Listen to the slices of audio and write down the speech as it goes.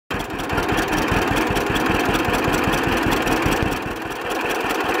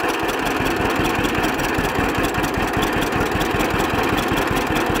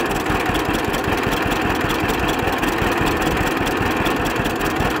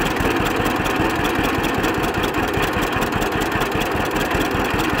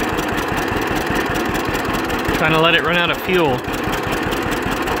trying to let it run out of fuel.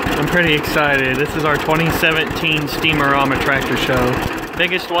 I'm pretty excited. This is our 2017 Steam-O-Rama tractor show.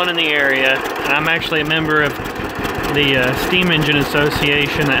 Biggest one in the area. And I'm actually a member of the Steam Engine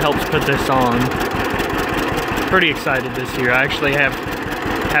Association that helps put this on. Pretty excited this year. I actually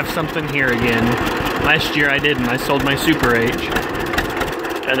have something here again. Last year I didn't. I sold my Super H.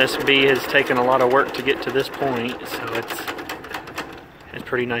 And this B has taken a lot of work to get to this point, so it's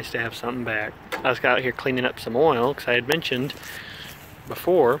pretty nice to have something back. I was out here cleaning up some oil because I had mentioned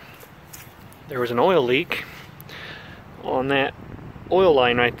before there was an oil leak on that oil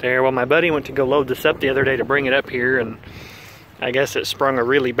line right there. Well, my buddy went to go load this up the other day to bring it up here, and I guess it sprung a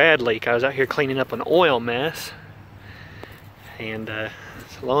really bad leak. I was out here cleaning up an oil mess, and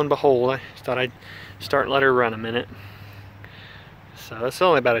so lo and behold, I thought I'd start and let her run a minute. So it's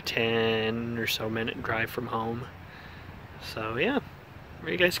only about a 10 or so minute drive from home. So yeah,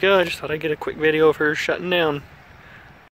 there you guys go. I just thought I'd get a quick video of her shutting down.